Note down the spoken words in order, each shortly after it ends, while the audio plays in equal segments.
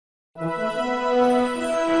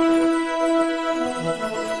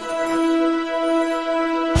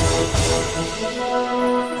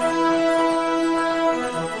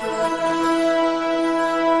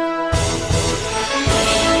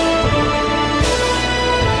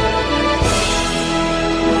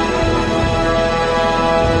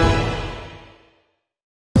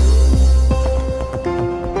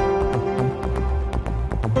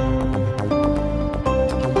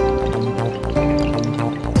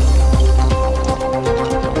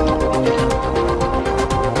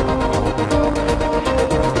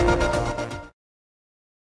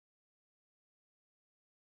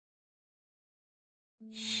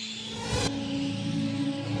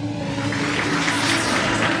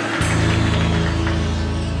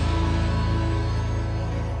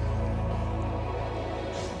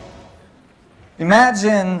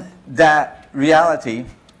Imagine that reality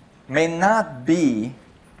may not be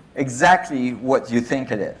exactly what you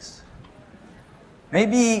think it is.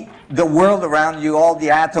 Maybe the world around you, all the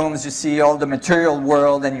atoms you see, all the material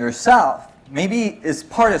world and yourself, maybe is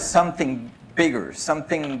part of something bigger,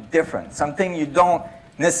 something different, something you don't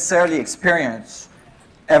necessarily experience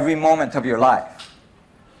every moment of your life.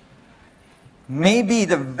 Maybe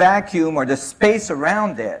the vacuum or the space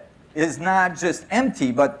around it is not just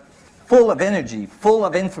empty, but full of energy, full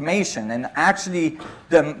of information, and actually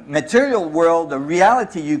the material world, the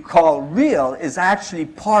reality you call real, is actually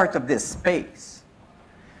part of this space.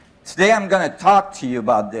 Today I'm going to talk to you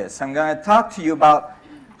about this. I'm going to talk to you about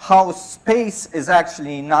how space is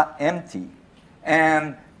actually not empty,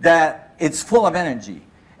 and that it's full of energy,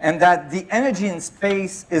 and that the energy in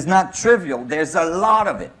space is not trivial. There's a lot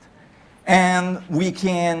of it, and we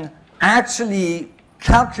can actually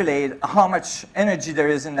calculate how much energy there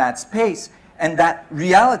is in that space, and that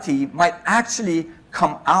reality might actually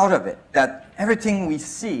come out of it, that everything we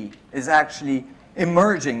see is actually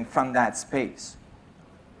emerging from that space.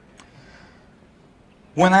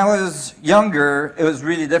 When I was younger, it was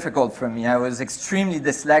really difficult for me. I was extremely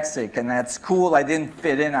dyslexic, and at school I didn't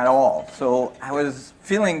fit in at all. So I was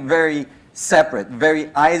feeling very separate, very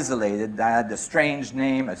isolated. I had a strange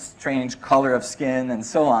name, a strange color of skin, and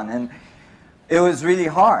so on. And it was really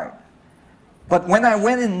hard. But when I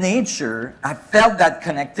went in nature, I felt that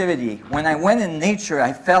connectivity. When I went in nature,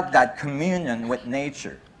 I felt that communion with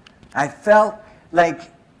nature. I felt like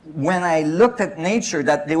when I looked at nature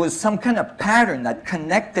that there was some kind of pattern that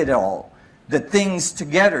connected all the things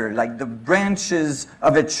together, like the branches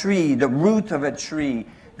of a tree, the root of a tree,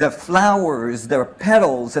 the flowers, the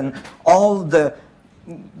petals, and all the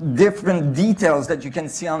different details that you can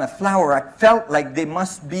see on a flower. I felt like there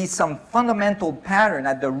must be some fundamental pattern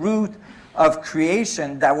at the root of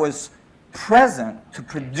creation that was present to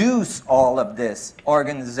produce all of this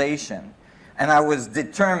organization. And I was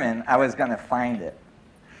determined I was going to find it.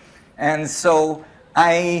 And so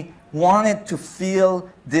I wanted to feel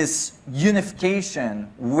this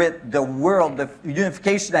unification with the world, the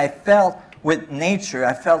unification I felt with nature.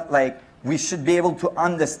 I felt like we should be able to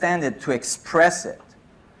understand it, to express it.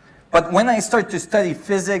 But when I started to study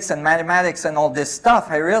physics and mathematics and all this stuff,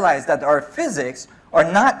 I realized that our physics are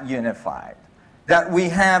not unified. That we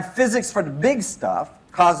have physics for the big stuff,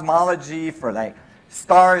 cosmology for like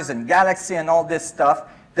stars and galaxy and all this stuff,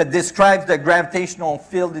 that describes the gravitational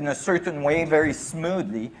field in a certain way very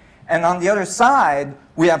smoothly. And on the other side,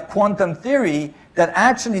 we have quantum theory that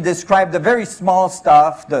actually describes the very small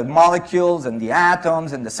stuff, the molecules and the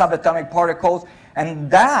atoms and the subatomic particles, and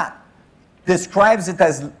that describes it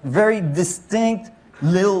as very distinct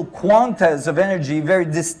little quantas of energy, very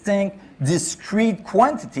distinct, discrete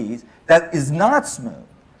quantities that is not smooth.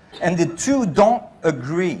 And the two don't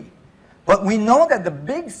agree. But we know that the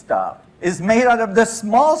big stuff is made out of the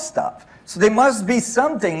small stuff. So there must be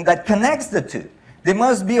something that connects the two. There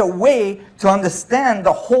must be a way to understand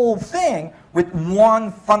the whole thing with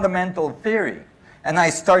one fundamental theory. And I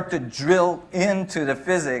start to drill into the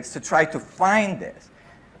physics to try to find this.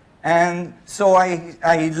 And so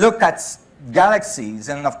I look at galaxies,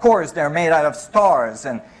 and of course they're made out of stars,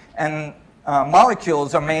 and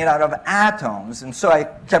molecules are made out of atoms. And so I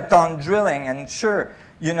kept on drilling, and sure,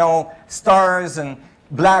 you know, stars and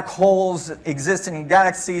black holes exist in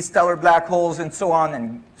galaxies, stellar black holes, and so on,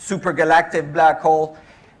 and supergalactic black hole.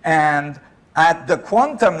 And at the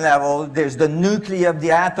quantum level, there's the nuclei of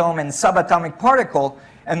the atom and subatomic particle.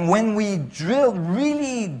 And when we drill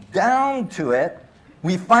really down to it,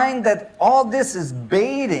 we find that all this is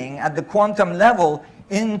baiting at the quantum level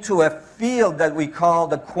into a field that we call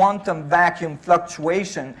the quantum vacuum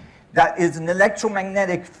fluctuation, that is an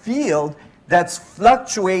electromagnetic field that's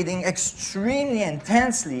fluctuating extremely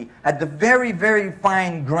intensely at the very, very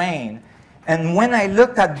fine grain. And when I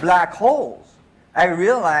looked at black holes, I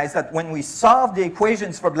realized that when we solve the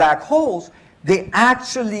equations for black holes, they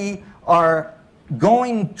actually are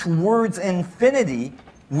going towards infinity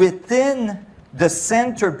within the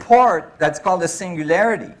center part that's called a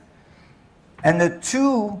singularity. And the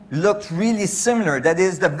two looked really similar. That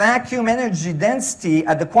is, the vacuum energy density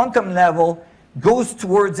at the quantum level goes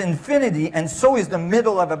towards infinity, and so is the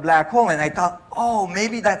middle of a black hole. And I thought, oh,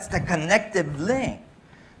 maybe that's the connective link.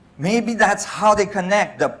 Maybe that's how they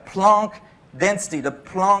connect, the Planck density, the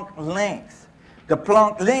Planck length. The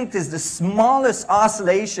Planck length is the smallest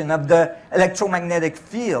oscillation of the electromagnetic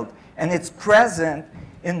field, and it's present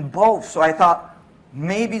in both. So I thought,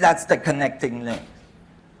 maybe that's the connecting link.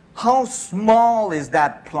 How small is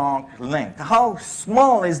that Planck length? How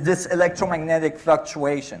small is this electromagnetic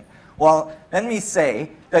fluctuation? Well, let me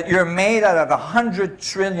say that you're made out of 100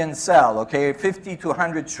 trillion cells, okay, 50 to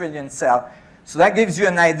 100 trillion cells. So that gives you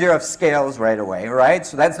an idea of scales right away, right?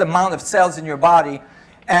 So that's the amount of cells in your body.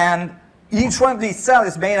 And each one of these cells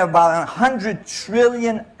is made of about 100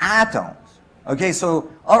 trillion atoms. Okay,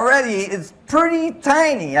 so already it's pretty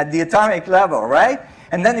tiny at the atomic level, right?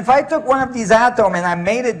 And then if I took one of these atoms and I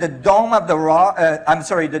made it the dome of the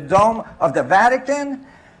the dome of the Vatican,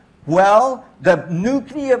 well, the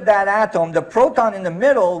nuclei of that atom, the proton in the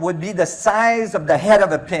middle, would be the size of the head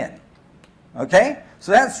of a pin. Okay?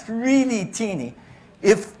 So that's really teeny.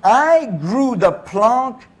 If I grew the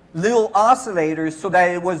Planck little oscillators so that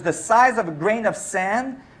it was the size of a grain of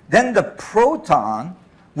sand, then the proton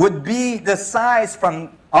would be the size from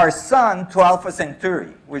our sun to Alpha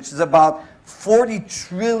Centauri, which is about 40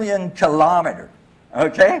 trillion kilometers.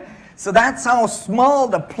 Okay? So that's how small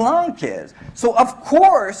the Planck is. So of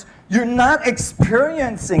course, you're not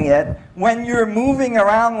experiencing it when you're moving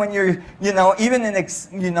around, when you're, even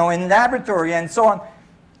in laboratory and so on.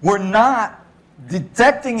 We're not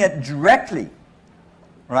detecting it directly,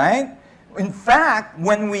 right? In fact,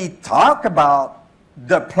 when we talk about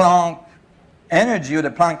the Planck energy or the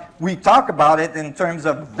Planck, we talk about it in terms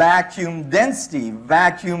of vacuum density,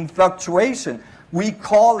 vacuum fluctuation. We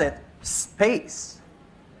call it space.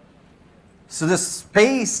 So the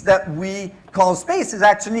space that we call space is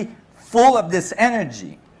actually full of this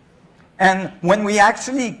energy. And when we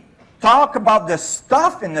actually talk about the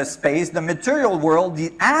stuff in the space, the material world,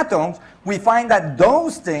 the atoms, we find that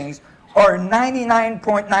those things are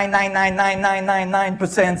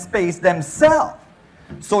 99.9999999% space themselves.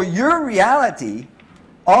 So your reality,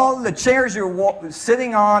 all the chairs you're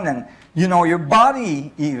sitting on and your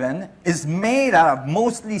body even, is made out of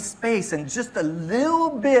mostly space and just a little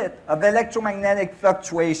bit of electromagnetic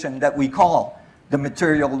fluctuation that we call the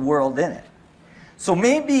material world in it. So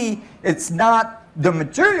maybe it's not the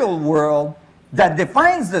material world that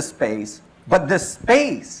defines the space, but the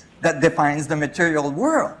space that defines the material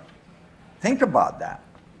world. Think about that.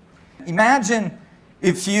 Imagine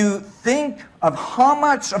if you think of how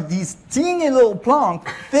much of these teeny little Planck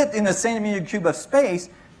fit in a centimeter cube of space,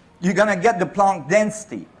 you're going to get the Planck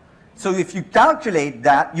density. So if you calculate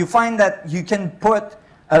that, you find that you can put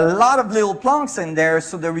a lot of little Plancks in there,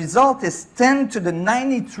 so the result is 10 to the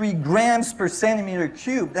 93 grams per centimeter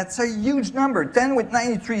cube. That's a huge number, 10 with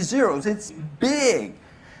 93 zeros. It's big.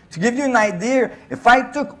 To give you an idea, if I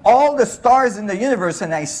took all the stars in the universe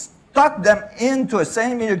and I stuck them into a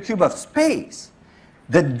centimeter cube of space,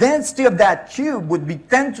 the density of that cube would be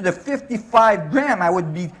 10 to the 55 gram. I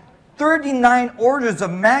would be 39 orders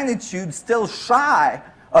of magnitude still shy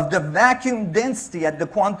of the vacuum density at the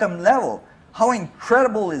quantum level. How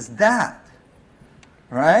incredible is that?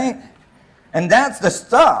 Right? And that's the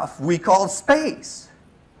stuff we call space.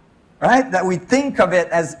 Right? That we think of it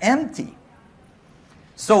as empty.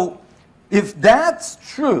 So if that's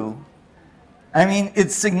true, I mean,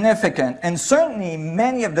 it's significant. And certainly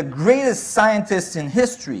many of the greatest scientists in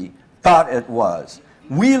history thought it was.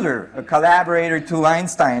 Wheeler, a collaborator to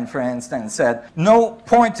Einstein, for instance, said, no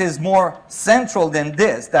point is more central than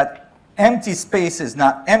this, that empty space is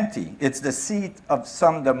not empty. It's the seat of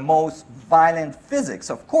some of the most violent physics.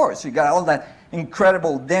 Of course, you got all that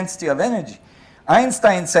incredible density of energy.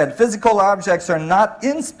 Einstein said, physical objects are not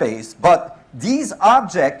in space, but these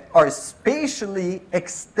objects are spatially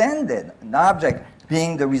extended, an object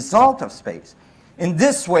being the result of space. In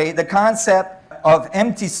this way, the concept of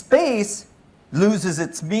empty space loses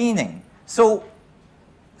its meaning. So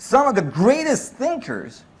some of the greatest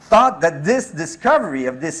thinkers thought that this discovery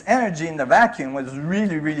of this energy in the vacuum was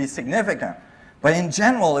really, really significant. But in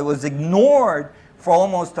general, it was ignored for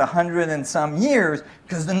almost 100 and some years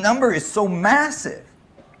because the number is so massive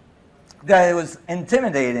that it was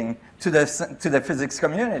intimidating to the physics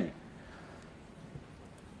community.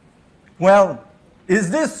 Well, is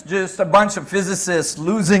this just a bunch of physicists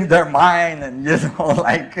losing their mind and, you know,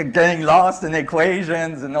 like getting lost in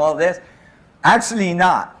equations and all this? Actually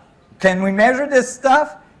not. Can we measure this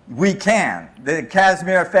stuff? We can. The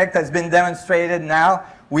Casimir effect has been demonstrated now.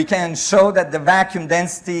 We can show that the vacuum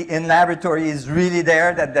density in laboratory is really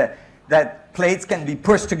there, that plates can be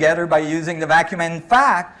pushed together by using the vacuum. And in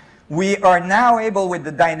fact, we are now able, with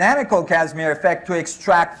the dynamical Casimir effect, to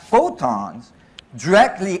extract photons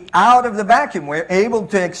directly out of the vacuum. We're able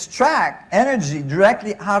to extract energy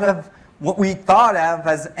directly out of what we thought of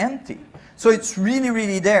as empty. So it's really,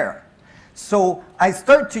 really there. So I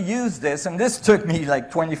start to use this, and this took me like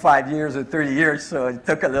 25 years or 30 years, so it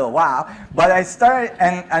took a little while. But I started,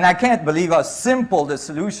 and I can't believe how simple the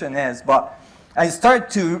solution is, but I start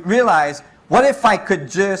to realize, what if I could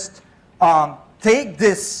just take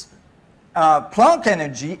this Planck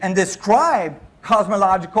energy and describe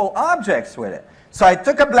cosmological objects with it? So I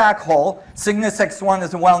took a black hole, Cygnus X1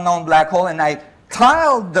 is a well-known black hole, and I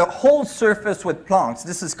tiled the whole surface with Planck's.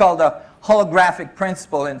 This is called a holographic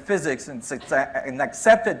principle in physics, and it's an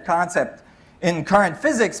accepted concept in current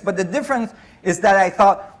physics. But the difference is that I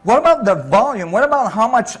thought, what about the volume? What about how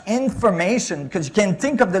much information? Because you can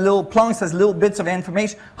think of the little Planck's as little bits of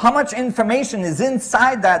information. How much information is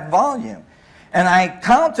inside that volume? And I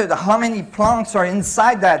counted how many Planck's are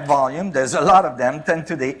inside that volume. There's a lot of them, 10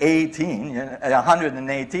 to the 18,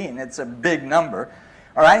 118. It's a big number,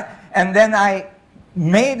 all right? And then I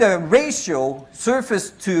made a ratio,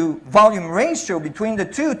 surface to volume ratio between the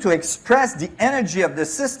two to express the energy of the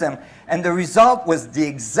system, and the result was the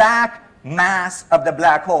exact mass of the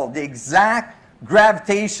black hole, the exact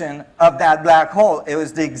gravitation of that black hole. It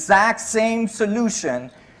was the exact same solution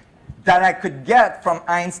that I could get from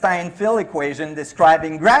Einstein field equation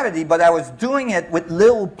describing gravity, but I was doing it with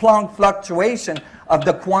little Planck fluctuation of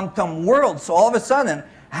the quantum world. So all of a sudden,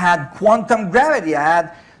 I had quantum gravity. I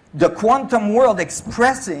had the quantum world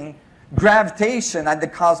expressing gravitation at the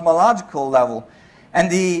cosmological level. And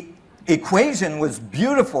the equation was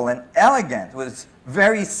beautiful and elegant. It was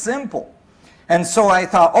very simple. And so I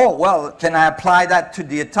thought, oh, well, can I apply that to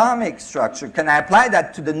the atomic structure? Can I apply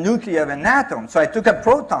that to the nuclei of an atom? So I took a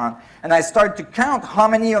proton, and I started to count how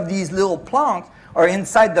many of these little Plancks are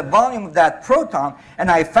inside the volume of that proton, and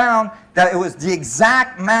I found that it was the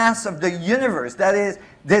exact mass of the universe. That is,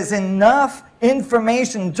 there's enough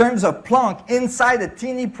information in terms of Planck inside a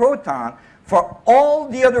teeny proton for all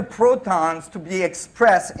the other protons to be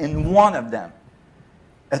expressed in one of them.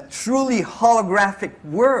 A truly holographic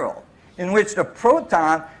world in which the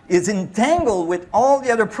proton is entangled with all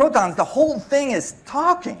the other protons. The whole thing is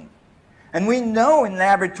talking. And we know in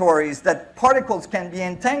laboratories that particles can be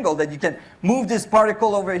entangled, that you can move this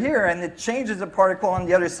particle over here and it changes the particle on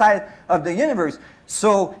the other side of the universe.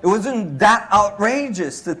 So it wasn't that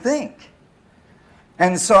outrageous to think.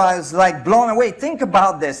 And so I was like blown away. Think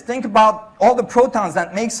about this. Think about all the protons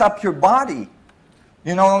that makes up your body.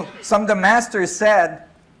 You know, some of the masters said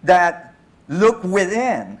that look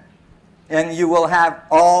within and you will have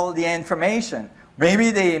all the information.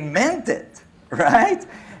 Maybe they meant it, right?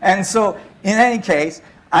 And so, in any case,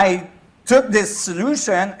 I took this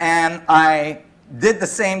solution and I did the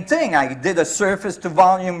same thing. I did a surface to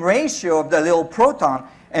volume ratio of the little proton,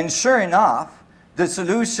 and sure enough, the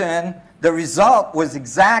solution, the result was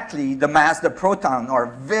exactly the mass of the proton,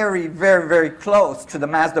 or very, very, very close to the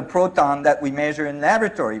mass of the proton that we measure in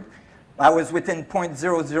laboratory. I was within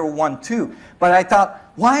 0.0012. But I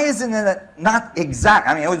thought, why isn't it not exact?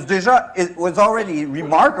 I mean, it was already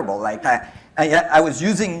remarkable. Like I was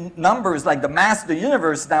using numbers like the mass of the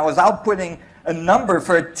universe, and I was outputting a number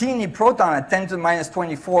for a teeny proton at 10 to the minus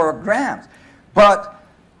 24 grams. But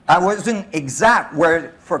I wasn't exact,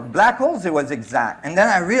 where for black holes it was exact. And then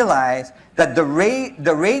I realized that the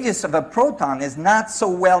radius of a proton is not so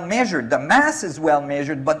well measured. The mass is well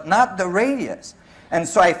measured, but not the radius. And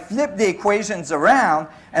so I flipped the equations around,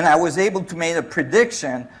 and I was able to make a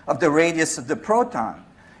prediction of the radius of the proton.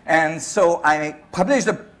 And so I published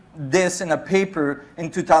this in a paper in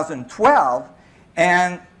 2012,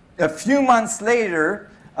 and a few months later,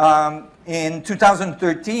 in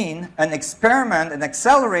 2013, an experiment, an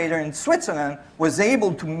accelerator in Switzerland, was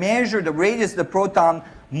able to measure the radius of the proton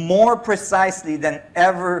more precisely than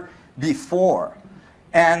ever before.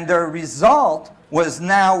 And the result was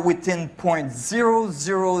now within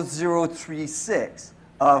 0.00036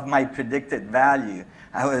 of my predicted value.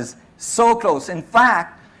 I was so close. In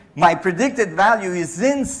fact, my predicted value is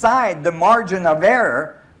inside the margin of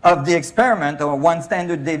error of the experiment, or one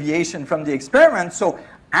standard deviation from the experiment. So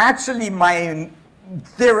actually my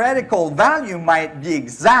theoretical value might be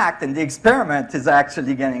exact, and the experiment is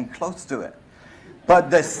actually getting close to it.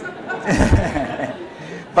 But this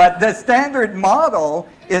But the standard model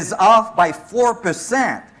is off by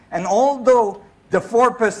 4%. And although the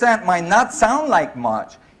 4% might not sound like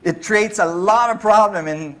much, it creates a lot of problem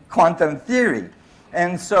in quantum theory.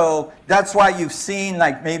 And so that's why you've seen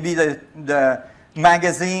like maybe the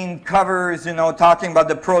magazine covers, you know, talking about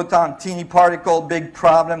the proton, teeny particle, big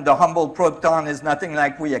problem. The Hubble proton is nothing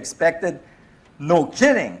like we expected. No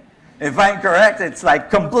kidding. If I'm correct, it's like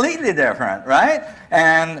completely different, right?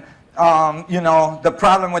 And, you know, the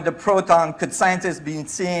problem with the proton, could scientists be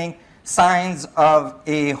seeing signs of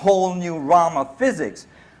a whole new realm of physics?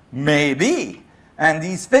 Maybe. And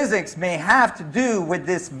these physics may have to do with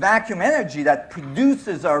this vacuum energy that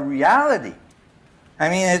produces our reality. I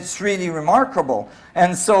mean, it's really remarkable.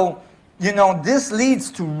 And so, you know, this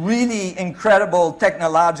leads to really incredible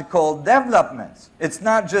technological developments. It's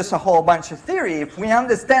not just a whole bunch of theory. If we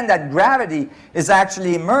understand that gravity is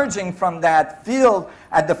actually emerging from that field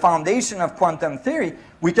at the foundation of quantum theory,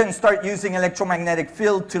 we can start using electromagnetic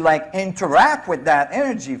field to like interact with that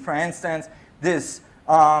energy. For instance, this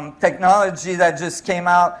technology that just came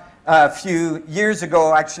out a few years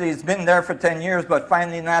ago, actually it's been there for 10 years, but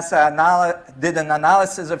finally NASA did an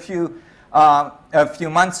analysis a few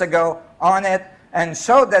months ago on it and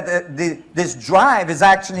showed that this drive is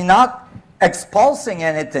actually not expulsing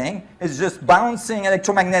anything, it's just bouncing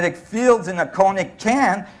electromagnetic fields in a conic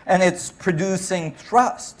can, and it's producing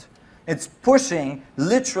thrust. It's pushing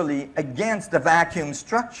literally against the vacuum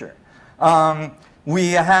structure.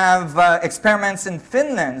 We have experiments in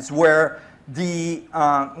Finland where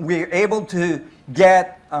we're able to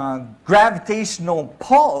get gravitational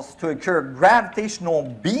pulse to occur, gravitational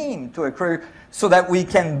beam to occur, so that we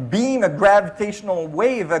can beam a gravitational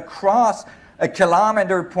wave across 1.2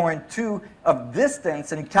 kilometers of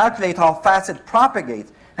distance and calculate how fast it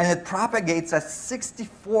propagates. And it propagates at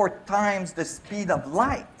 64 times the speed of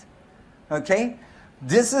light. Okay?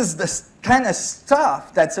 This is the kind of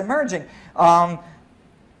stuff that's emerging.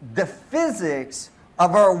 The physics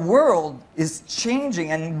of our world is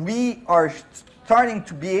changing, and we are starting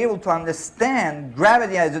to be able to understand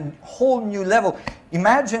gravity at a whole new level.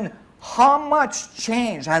 Imagine how much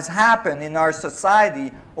change has happened in our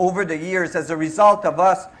society over the years as a result of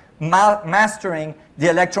us mastering the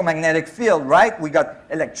electromagnetic field, right? We got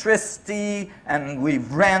electricity, and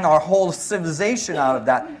we've ran our whole civilization out of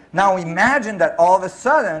that. Now imagine that all of a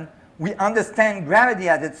sudden we understand gravity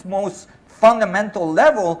at its most fundamental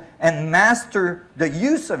level and master the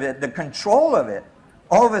use of it, the control of it.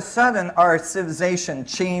 All of a sudden our civilization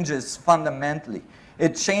changes fundamentally.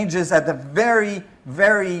 It changes at a very,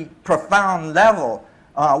 very profound level.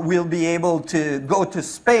 We'll be able to go to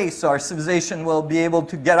space. Our civilization will be able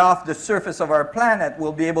to get off the surface of our planet.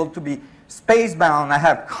 We'll be able to be space-bound,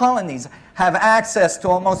 have colonies, have access to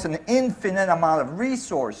almost an infinite amount of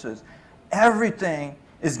resources. Everything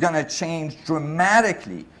is going to change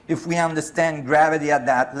dramatically if we understand gravity at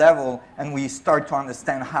that level and we start to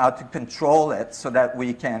understand how to control it so that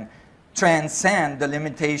we can transcend the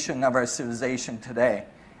limitation of our civilization today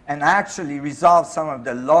and actually resolve some of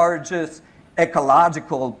the largest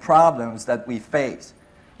ecological problems that we face.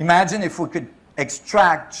 Imagine if we could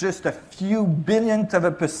extract just a few billionth of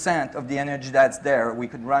a % of the energy that's there, we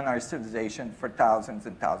could run our civilization for thousands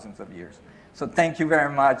and thousands of years. So thank you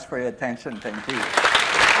very much for your attention. Thank you.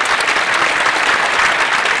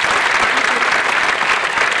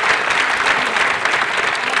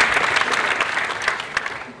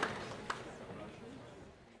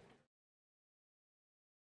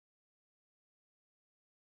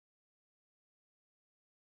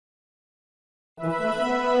 Thank you.